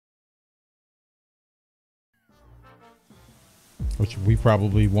which we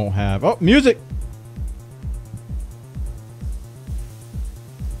probably won't have. Oh, music!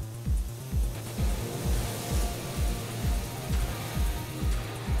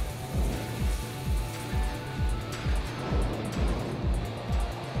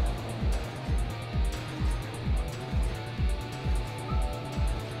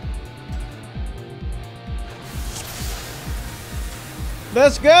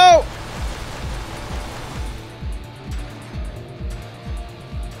 Let's go!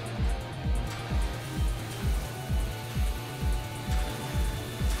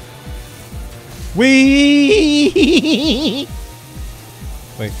 Wee!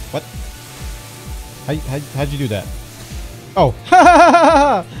 Wait, what? How'd you do that? Oh, ha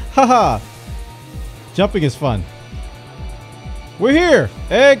ha ha ha! Jumping is fun. We're here,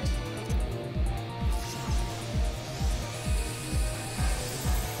 eggs.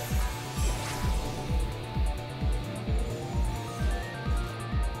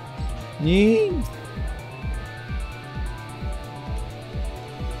 Nee.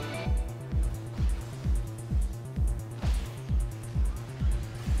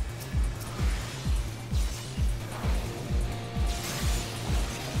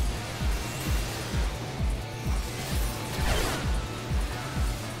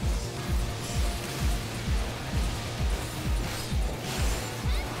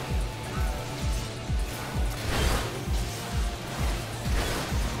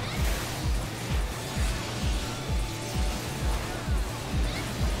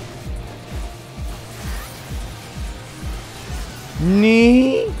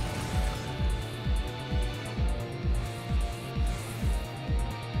 Nee.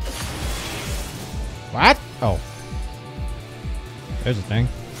 What? Oh. There's a thing.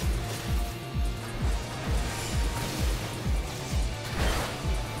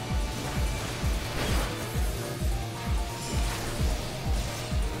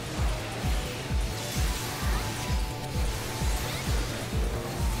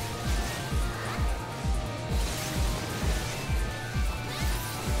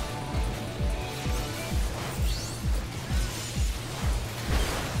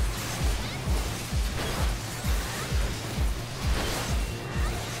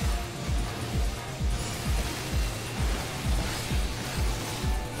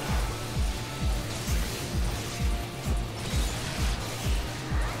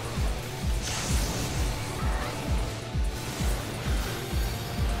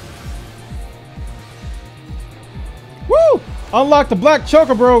 Woo! Unlock the black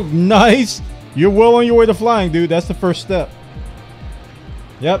choker, bro. Nice. You're well on your way to flying, dude. That's the first step.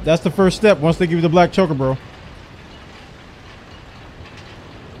 Yep, that's the first step once they give you the black choker, bro.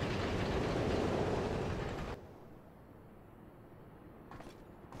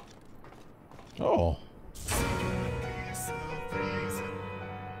 Oh.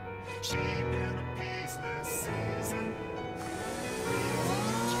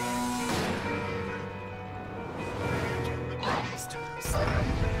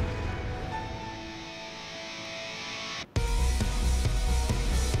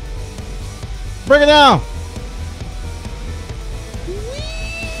 Bring it down.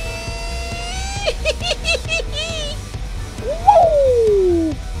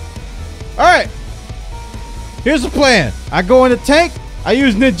 All right. Here's the plan. I go in the tank. I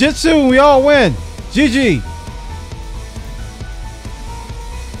use ninjutsu and we all win. GG.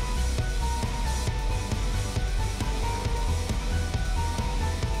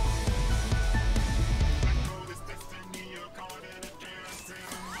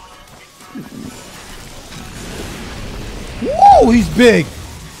 Whoa, he's big.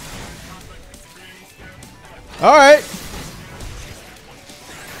 All right.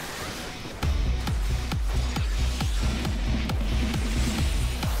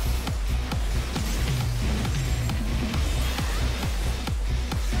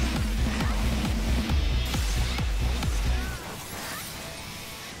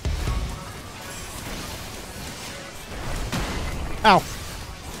 Ow.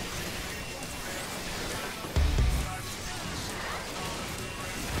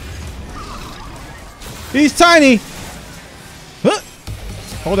 He's tiny. Huh.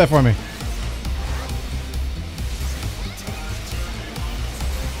 Hold that for me.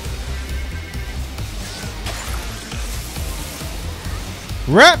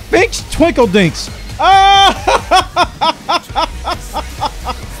 Rat Finks Twinkle Dinks. Ah!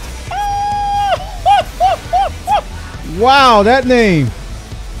 Wow, that name.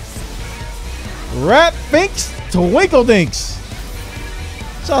 Rat Finks Twinkle Dinks.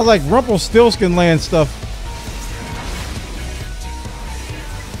 Sounds like Rumpelstiltskin land stuff.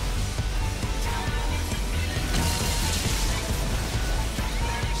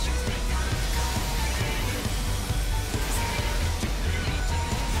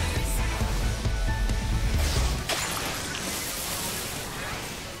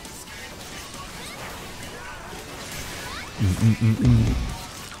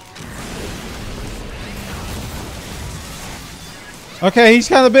 Okay, he's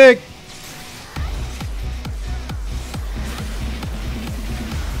kind of big.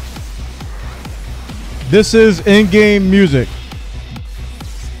 This is in-game music.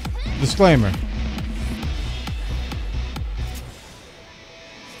 Disclaimer.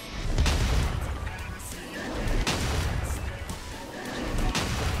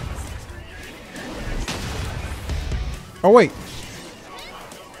 Oh wait,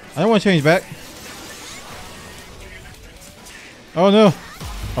 I don't want to change back. Oh no.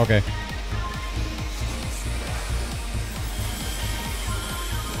 Okay.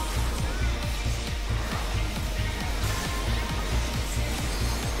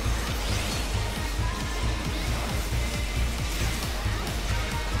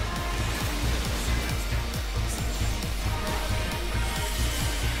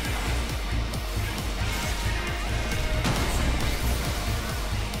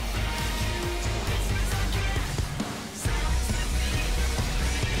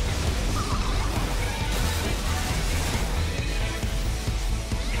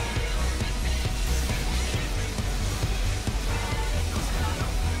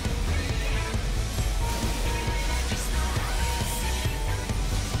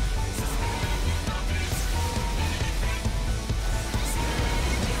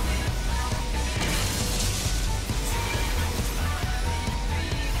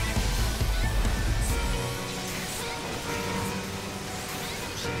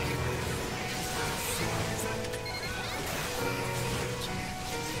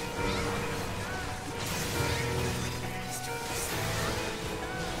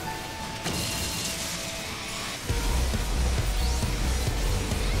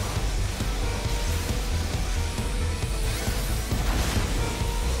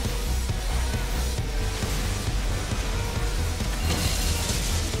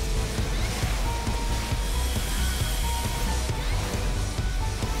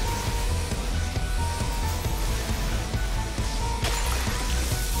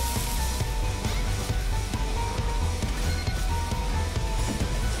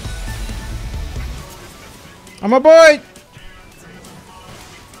 I'm a boy.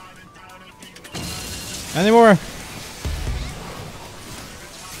 Any more?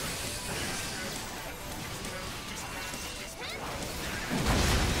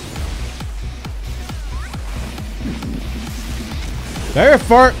 Did I hear a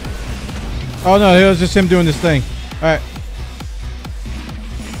fart? Oh no, it was just him doing this thing. All right.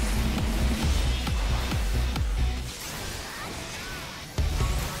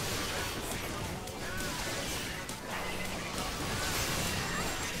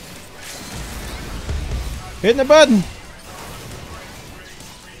 Hitting the button.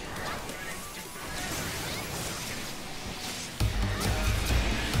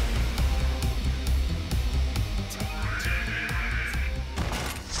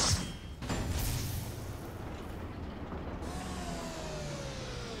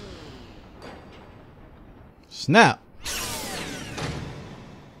 Snap.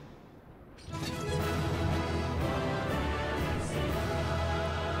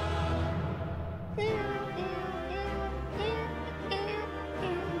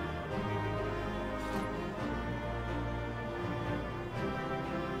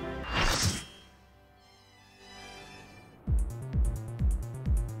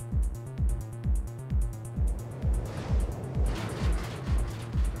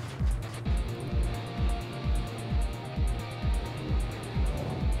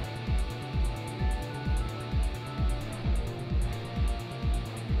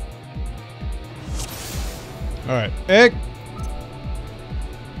 All right, egg.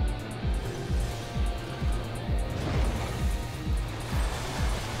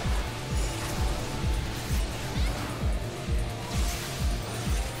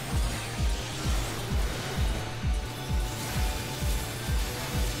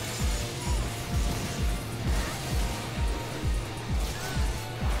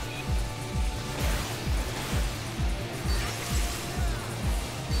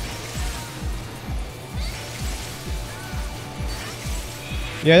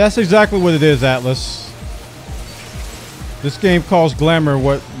 Yeah, that's exactly what it is, Atlas. This game calls glamour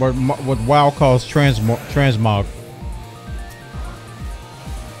what WoW calls transmog.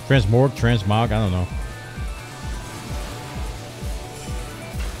 Transmog, I don't know.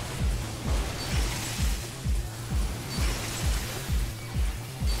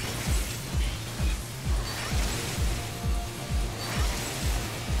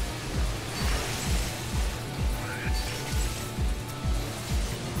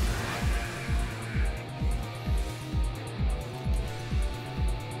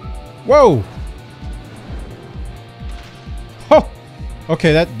 Whoa. Oh.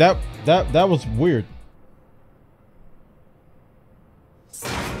 Okay, that was weird.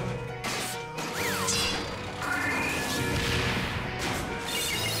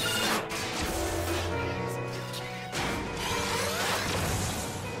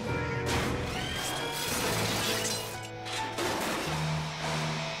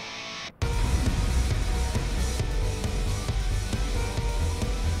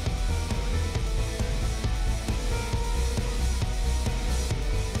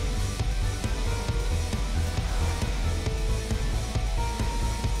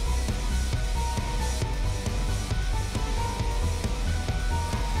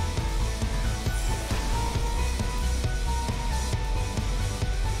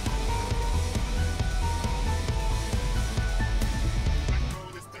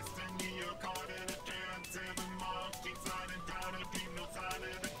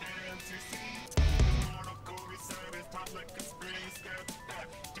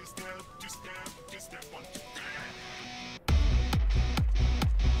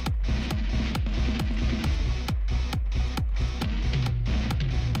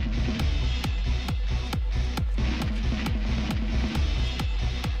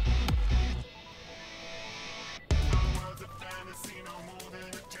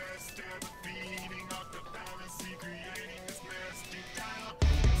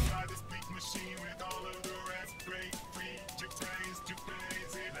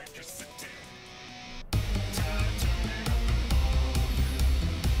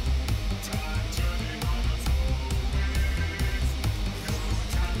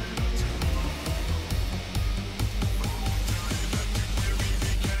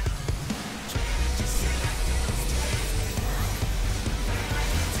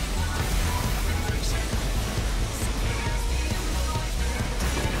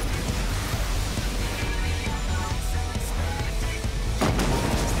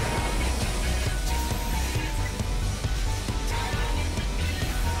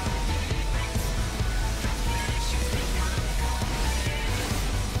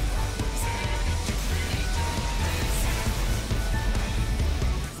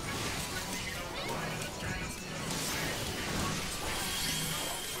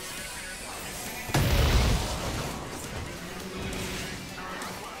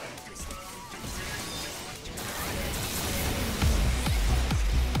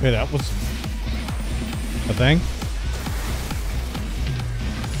 Okay, that was a thing.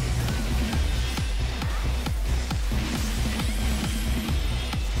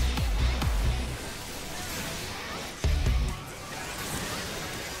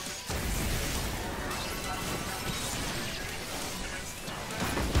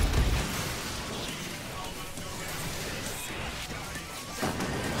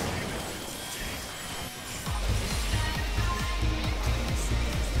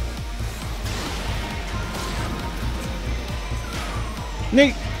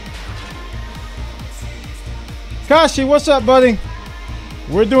 Neat. Kashi, what's up, buddy?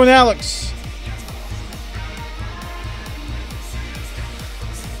 We're doing Alex.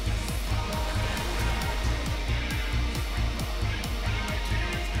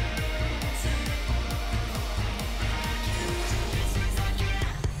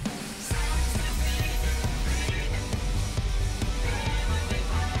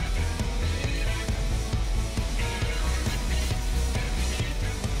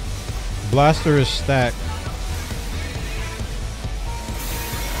 Blaster is stacked.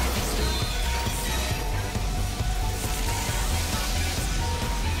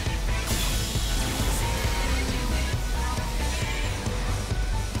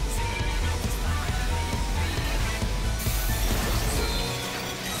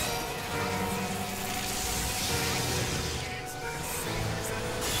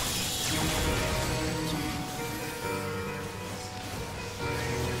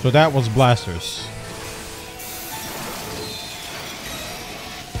 So that was blasters.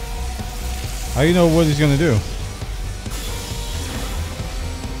 How do you know what he's gonna do?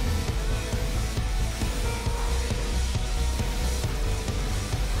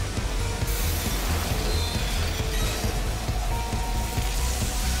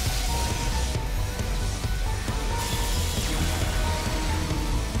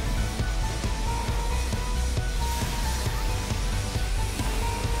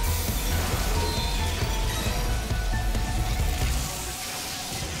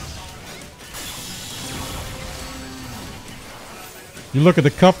 You look at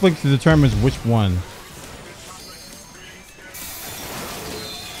the cufflinks to determine which one.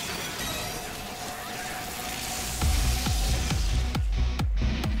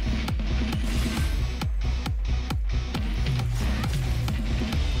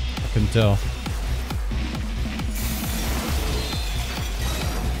 tell.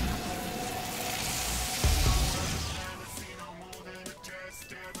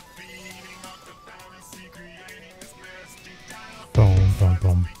 Boom, boom,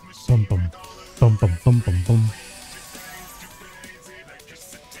 boom, boom, boom, boom, boom, boom, boom, boom.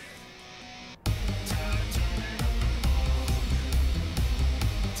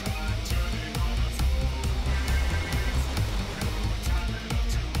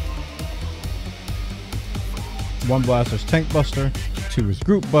 One blaster is tank buster, 2 is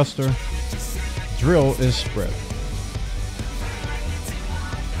group buster, drill is spread.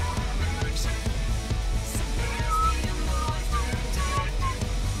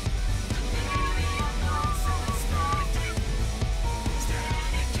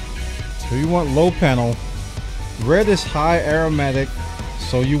 So you want low panel. Red is high aromatic,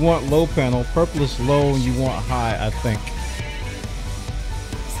 so you want low panel. Purple is low and you want high, I think.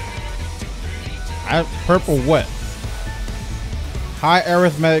 Purple wet. High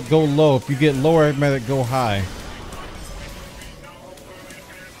arithmetic, go low. If you get low arithmetic, go high.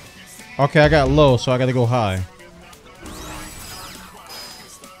 Okay, I got low, so I gotta go high.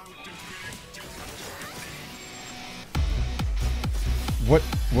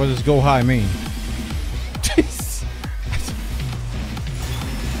 What does go high mean?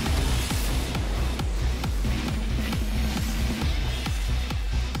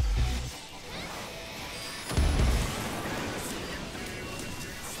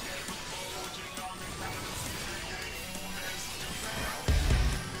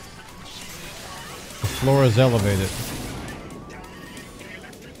 Floor is elevated.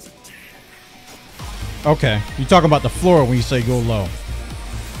 Okay, you're talking about the floor when you say go low.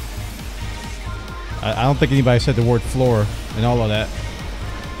 I don't think anybody said the word floor and all of that.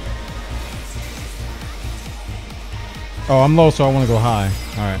 Oh, I'm low, so I want to go high.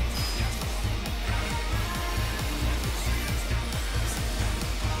 All right.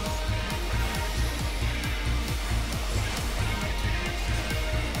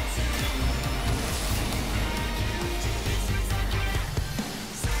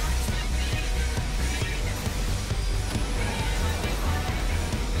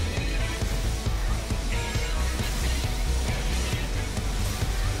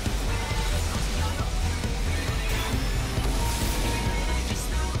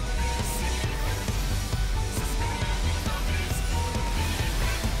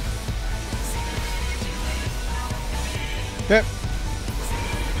 Yep.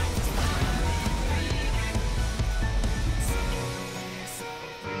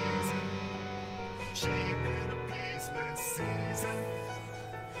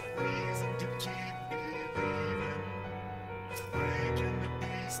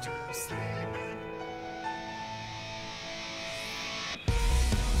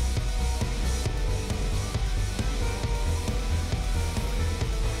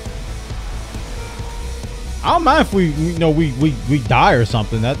 I don't mind if we die or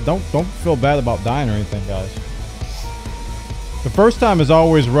something. That don't feel bad about dying or anything, guys. The first time is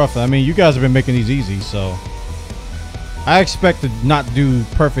always rough. I mean, you guys have been making these easy, so I expect to not do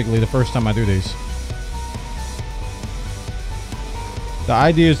perfectly the first time I do these. The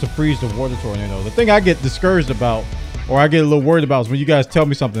idea is to freeze the water tornado. The thing I get discouraged about, or I get a little worried about, is when you guys tell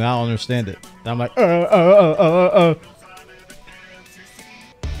me something, I don't understand it. And I'm like,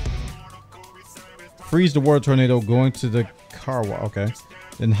 Freeze the water tornado going to the car. Okay.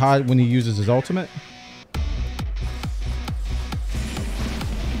 Then hide when he uses his ultimate.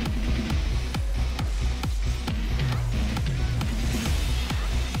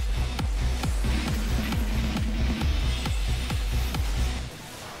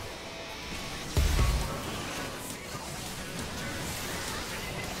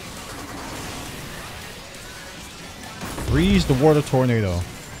 Freeze the water tornado.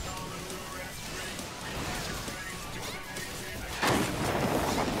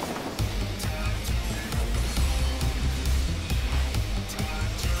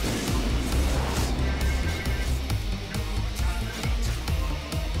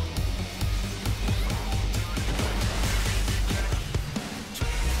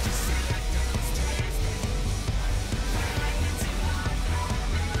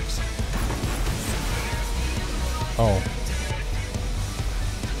 Oh.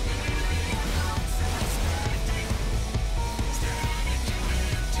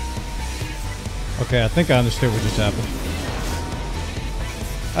 Okay, I think I understood what just happened.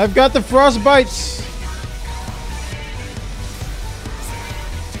 I've got the frostbites.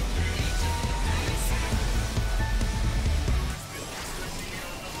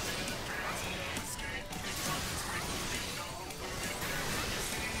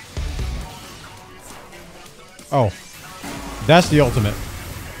 Oh, that's the ultimate.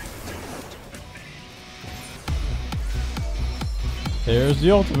 There's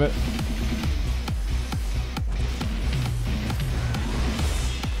the ultimate.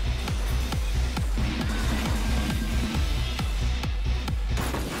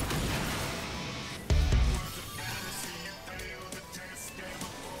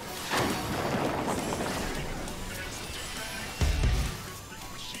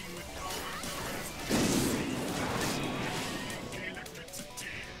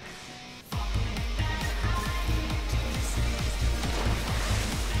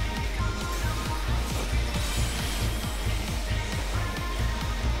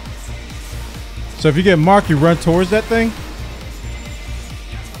 So if you get marked, you run towards that thing?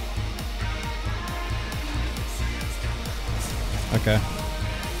 Okay.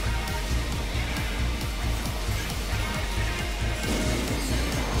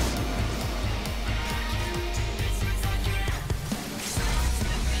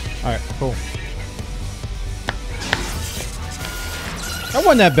 Alright, cool. That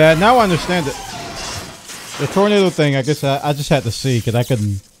wasn't that bad. Now I understand it. The tornado thing, I guess I just had to see because I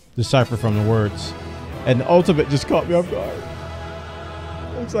couldn't decipher from the words. And the ultimate just caught me off guard.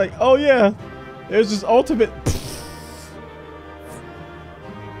 It's like, oh yeah, there's this ultimate.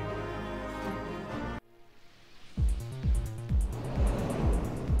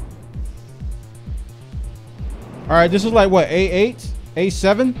 Alright, this is like what, A8?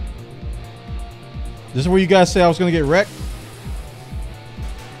 A7? This is where you guys say I was gonna get wrecked?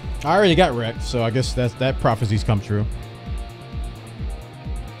 I already got wrecked, so I guess that prophecy's come true.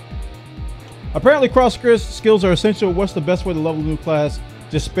 Apparently cross skills are essential. What's the best way to level a new class?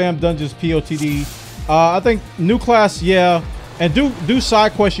 Just spam dungeons, POTD. I think new class, yeah. And do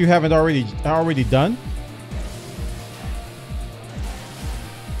side quests you haven't already done.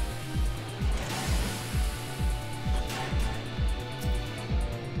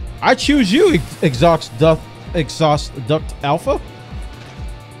 I choose you, Exhaust Duct Alpha.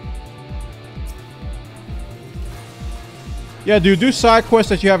 Yeah, dude, do side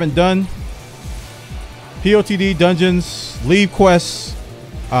quests that you haven't done. POTD, dungeons, leave quests,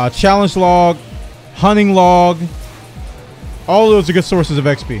 challenge log, hunting log. All of those are good sources of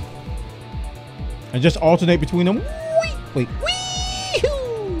XP. And just alternate between them. Wait.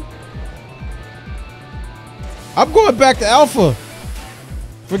 I'm going back to alpha.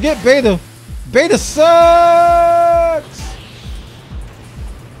 Forget beta. Beta sucks.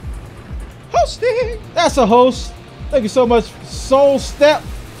 Hosting. That's a host. Thank you so much, Soul Step,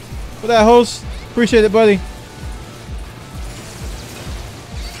 for that host. Appreciate it, buddy.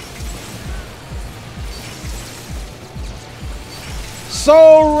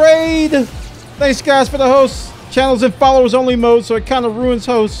 Soul Raid. Thanks, guys, for the host. Channels in followers only mode, so it kind of ruins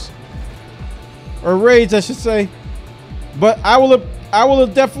hosts. Or raids, I should say. But I will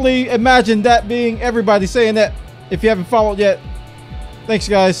definitely imagine that being everybody saying that if you haven't followed yet. Thanks,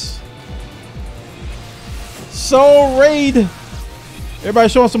 guys. Soul Raid. Everybody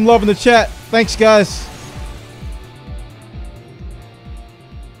showing some love in the chat. Thanks, guys.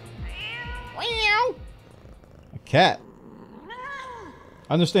 A cat.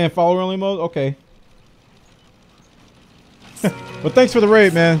 Understand follower only mode? Okay. But thanks for the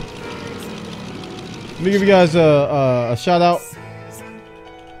raid, man. Let me give you guys a shout out.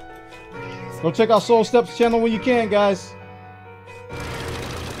 Go check out Soul Step's channel when you can, guys.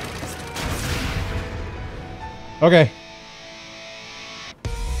 Okay.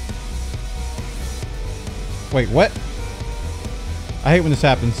 Wait, what? I hate when this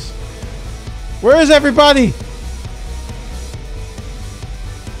happens. Where is everybody?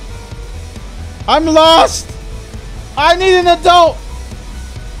 I'm lost. I need an adult.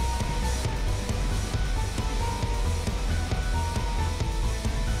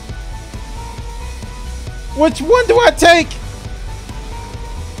 Which one do I take?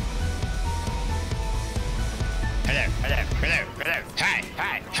 Hello.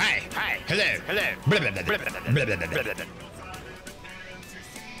 Hi. Hello.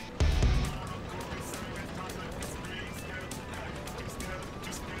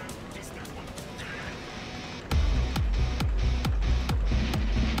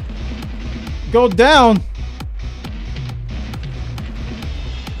 Go down.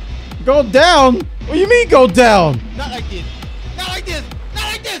 Go down? What do you mean go down? Not like this. Not like this. Not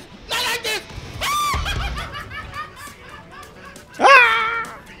like this. Not like this.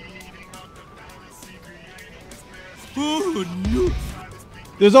 Ah! Oh, no.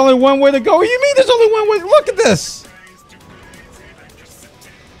 There's only one way to go. What do you mean there's only one way? Look at this.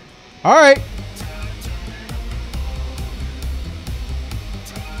 All right.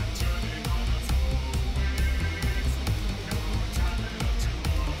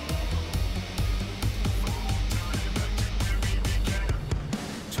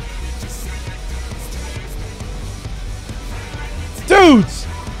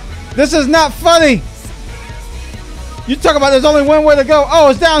 This is not funny. You talk about there's only one way to go.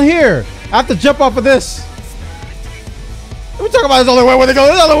 Oh, it's down here. I have to jump off of this. We talk about there's only one way to go.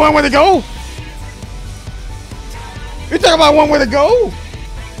 There's only one way to go. You talk about one way to go.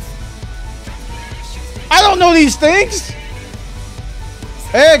 I don't know these things.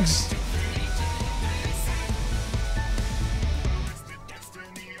 Eggs.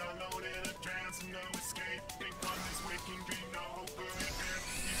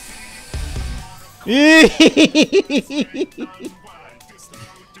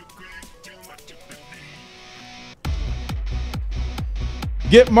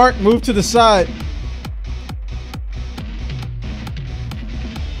 Get Mark, move to the side.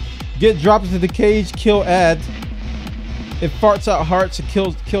 Get dropped into the cage, kill ad. It farts out hearts and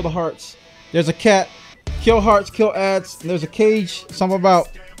kill the hearts. There's a cat. Kill hearts, kill ads. And there's a cage. Something about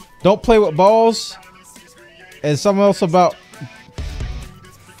don't play with balls. And something else about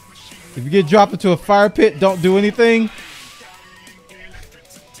if you get dropped into a fire pit, don't do anything.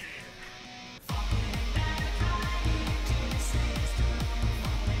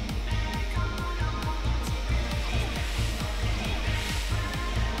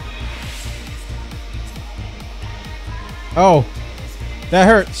 Oh, that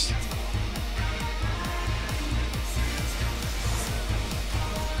hurts.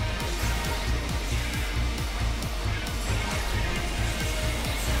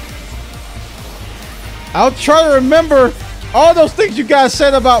 I'll try to remember all those things you guys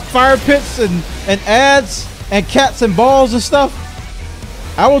said about fire pits and ads and cats and balls and stuff.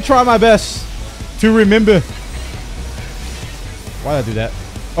 I will try my best to remember. Why did I do that?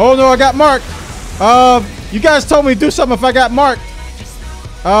 Oh no, I got marked. You guys told me to do something if I got marked.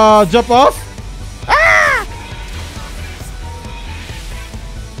 Jump off. Ah!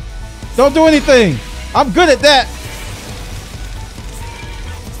 Don't do anything. I'm good at that.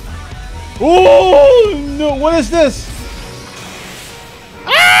 Oh no! What is this?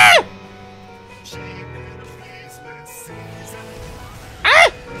 Ah!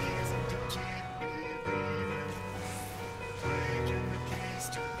 Ah!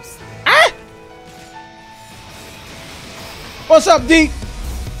 Ah! What's up, D?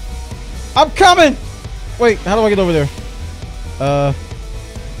 I'm coming. Wait, how do I get over there?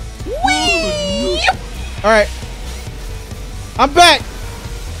 Whee! All right, I'm back.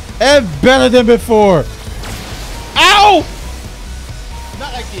 And better than before. Ow!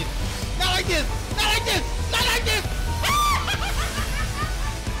 Not like this. Not like this. Not like this. Not like this.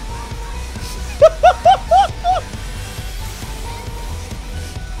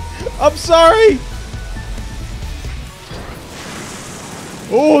 I'm sorry.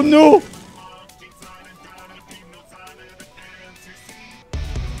 Oh no.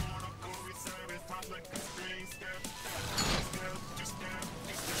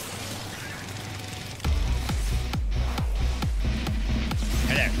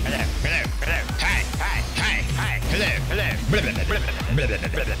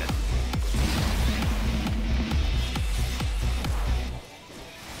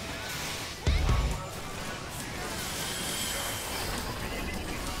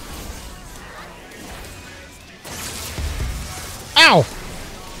 Ow!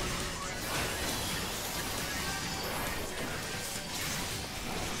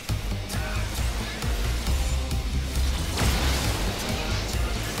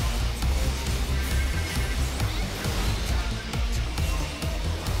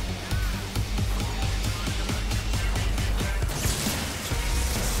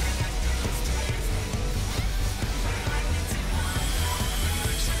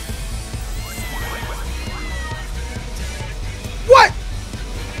 What?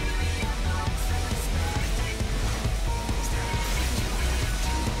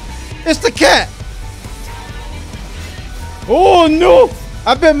 It's the cat. Oh no!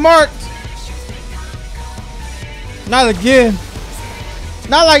 I've been marked. Not again.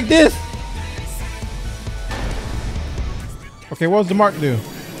 Not like this. Okay, what does the mark do?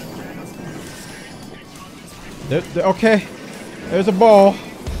 Okay. There's a ball.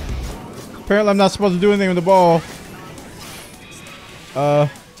 Apparently I'm not supposed to do anything with the ball.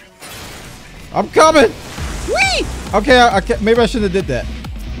 I'm coming. Whee! Okay, maybe I shouldn't have did that.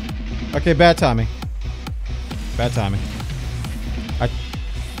 Okay, bad timing. Bad timing.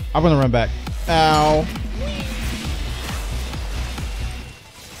 I'm gonna run back. Ow.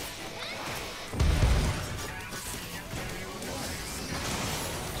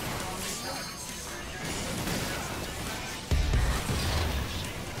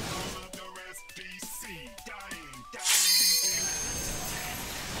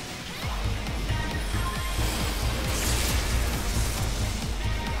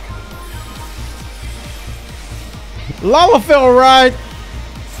 Lalafell ride.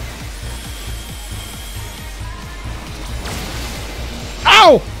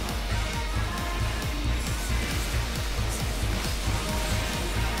 Ow!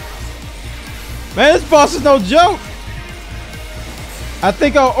 Man, this boss is no joke. I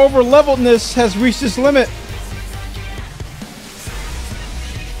think our over-leveledness has reached its limit.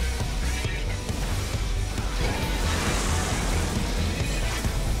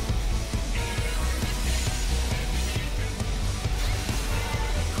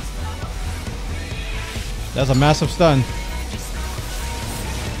 That's a massive stun.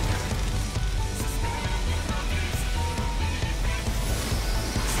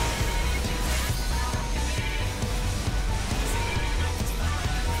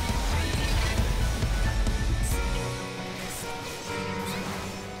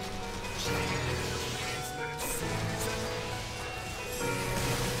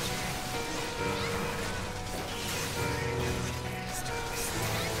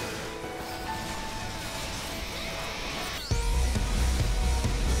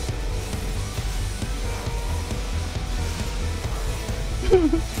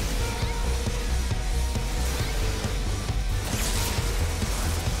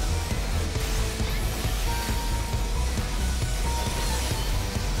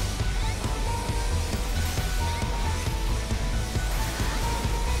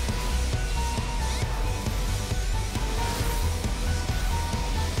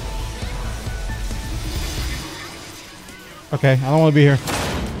 Okay, I don't want to be here.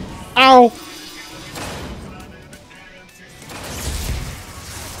 Ow!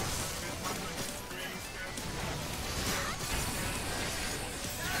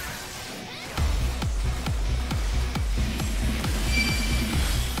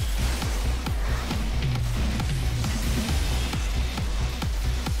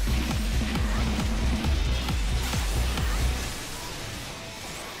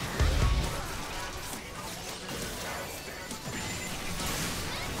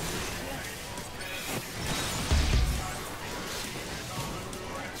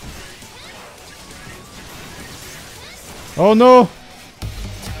 Oh no!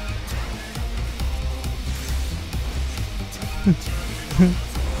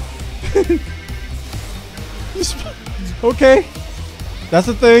 Okay, that's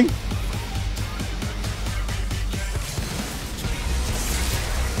the thing.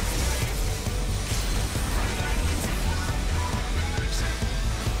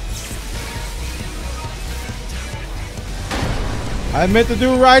 I meant to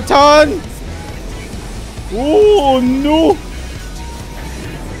do right on. Oh no!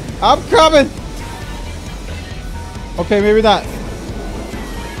 I'm coming. Okay, maybe not.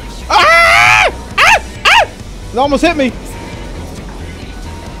 Ah! Ah! Ah! It almost hit me.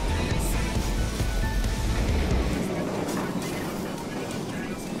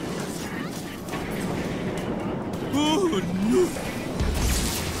 Oh, no.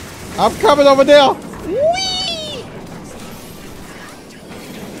 I'm coming over there. Whee!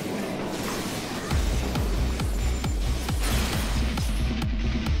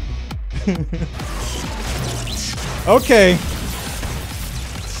 Okay.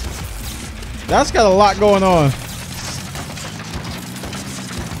 That's got a lot going on.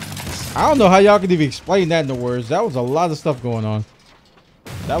 I don't know how y'all could even explain that in the words. That was a lot of stuff going on.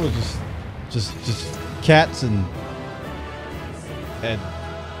 That was just cats and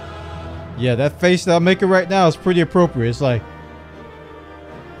yeah, that face that I'm making right now is pretty appropriate. It's like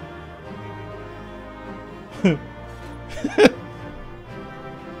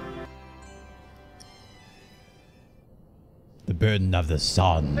the burden of the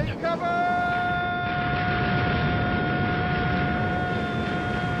sun. Take cover!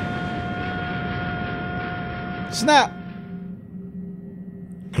 Snap!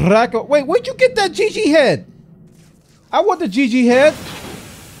 Crackle. Wait, where'd you get that GG head? I want the GG head.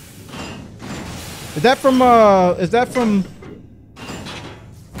 Is that from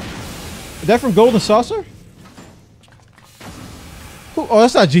Golden Saucer? Who? Oh,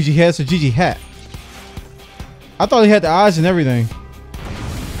 that's not GG head, it's a GG hat. I thought he had the eyes and everything.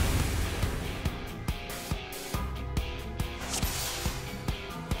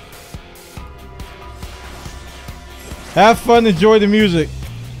 Have fun, enjoy the music.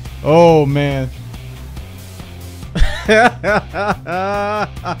 Oh man.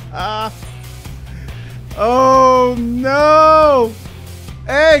 Oh no!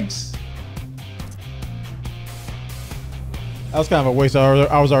 Eggs! That was kind of a waste.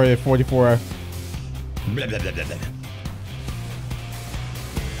 I was already at 44. Blah, blah, blah, blah, blah.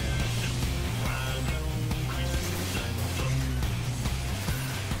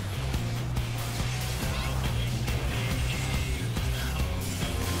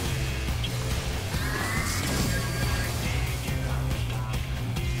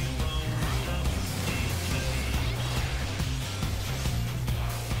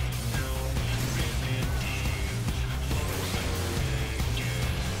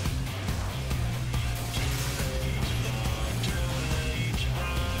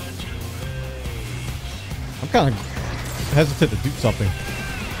 kind of hesitant to do something.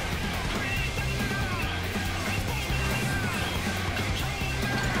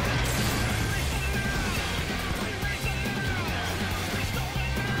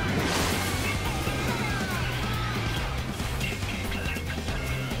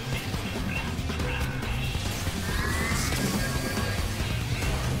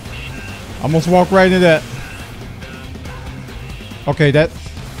 Almost walked right into that. Okay, that...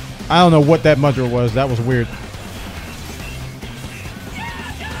 I don't know what that mudra was. That was weird.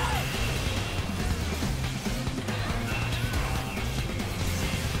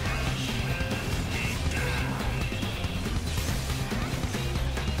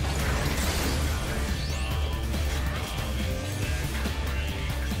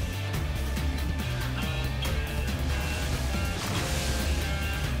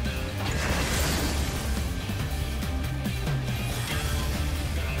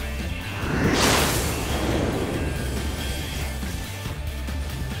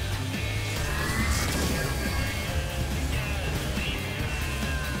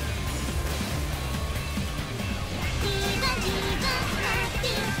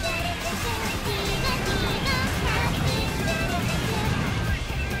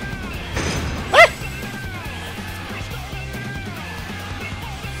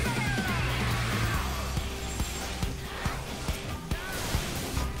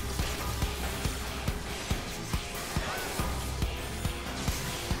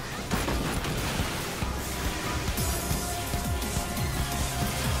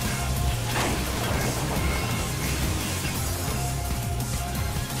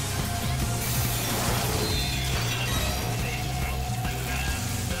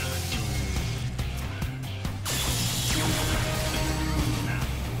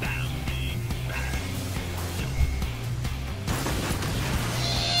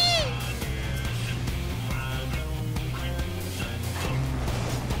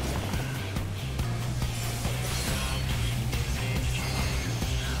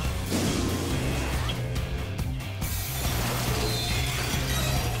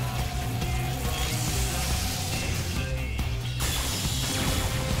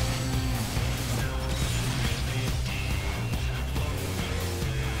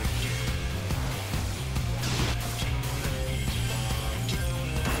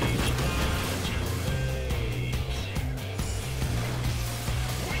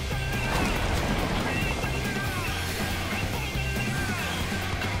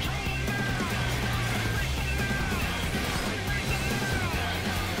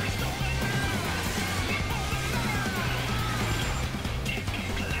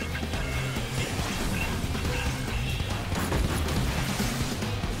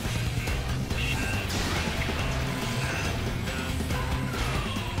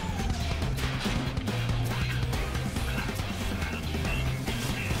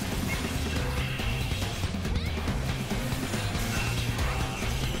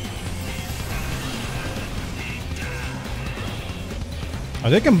 Are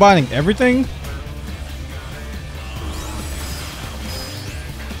they combining everything?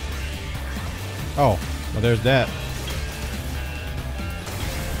 Oh, well, there's that.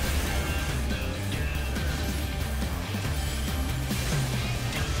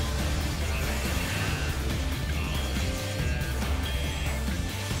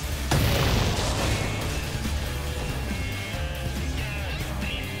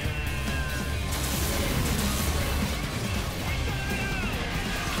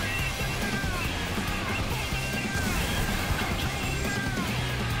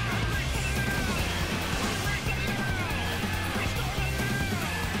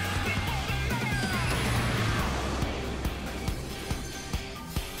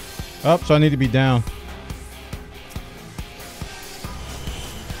 Up, so I need to be down.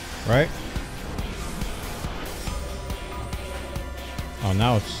 Right? Oh,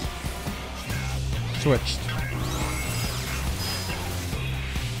 now it's switched.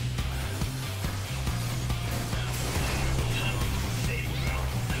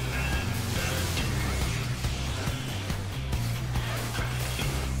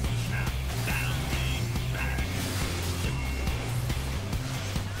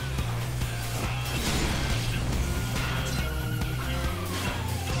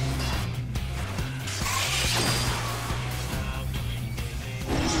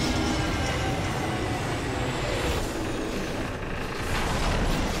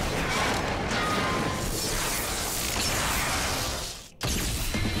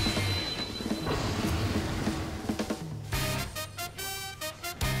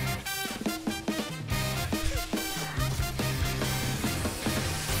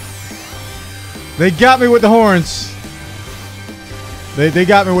 They got me with the horns. They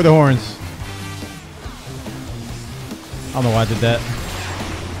got me with the horns. I don't know why I did that.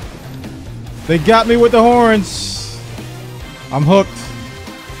 They got me with the horns. I'm hooked.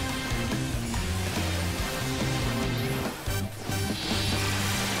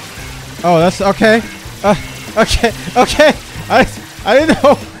 Oh, that's okay. Okay. Okay. I didn't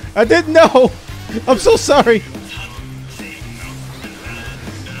know. I didn't know. I'm so sorry.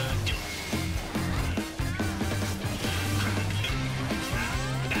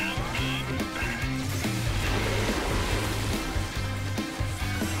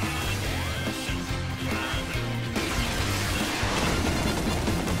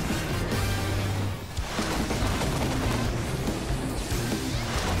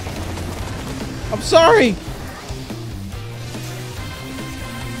 I'm sorry.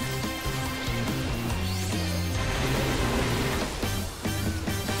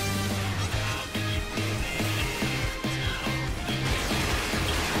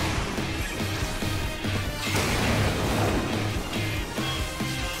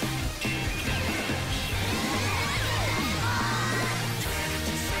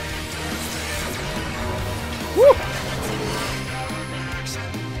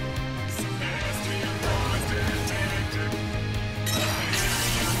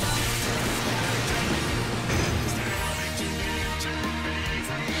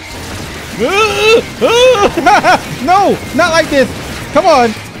 Woo. No, not like this. Come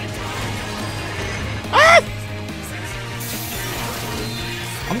on. Ah!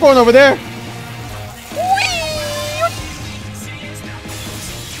 I'm going over there.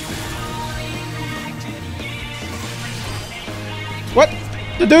 What?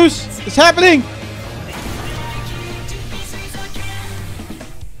 The deuce? It's happening.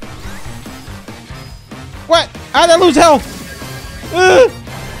 What? How did I lose health?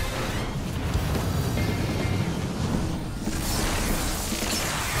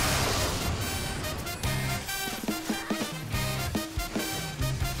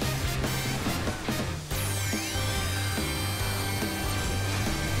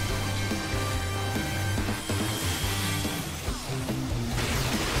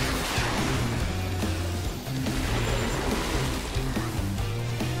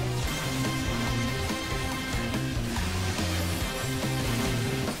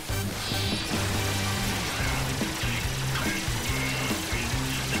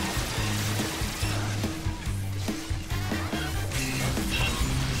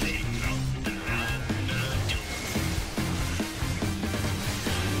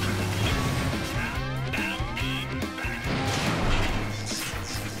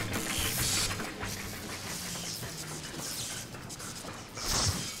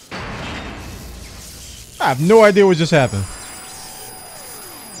 I have no idea what just happened.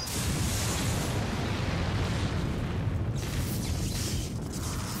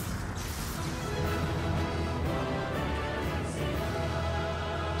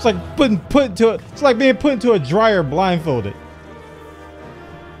 It's like it's like being put into a dryer blindfolded.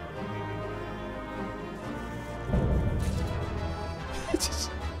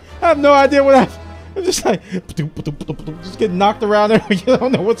 I have no idea what happened. I'm just like just getting knocked around there. You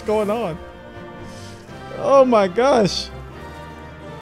don't know what's going on. Oh my gosh.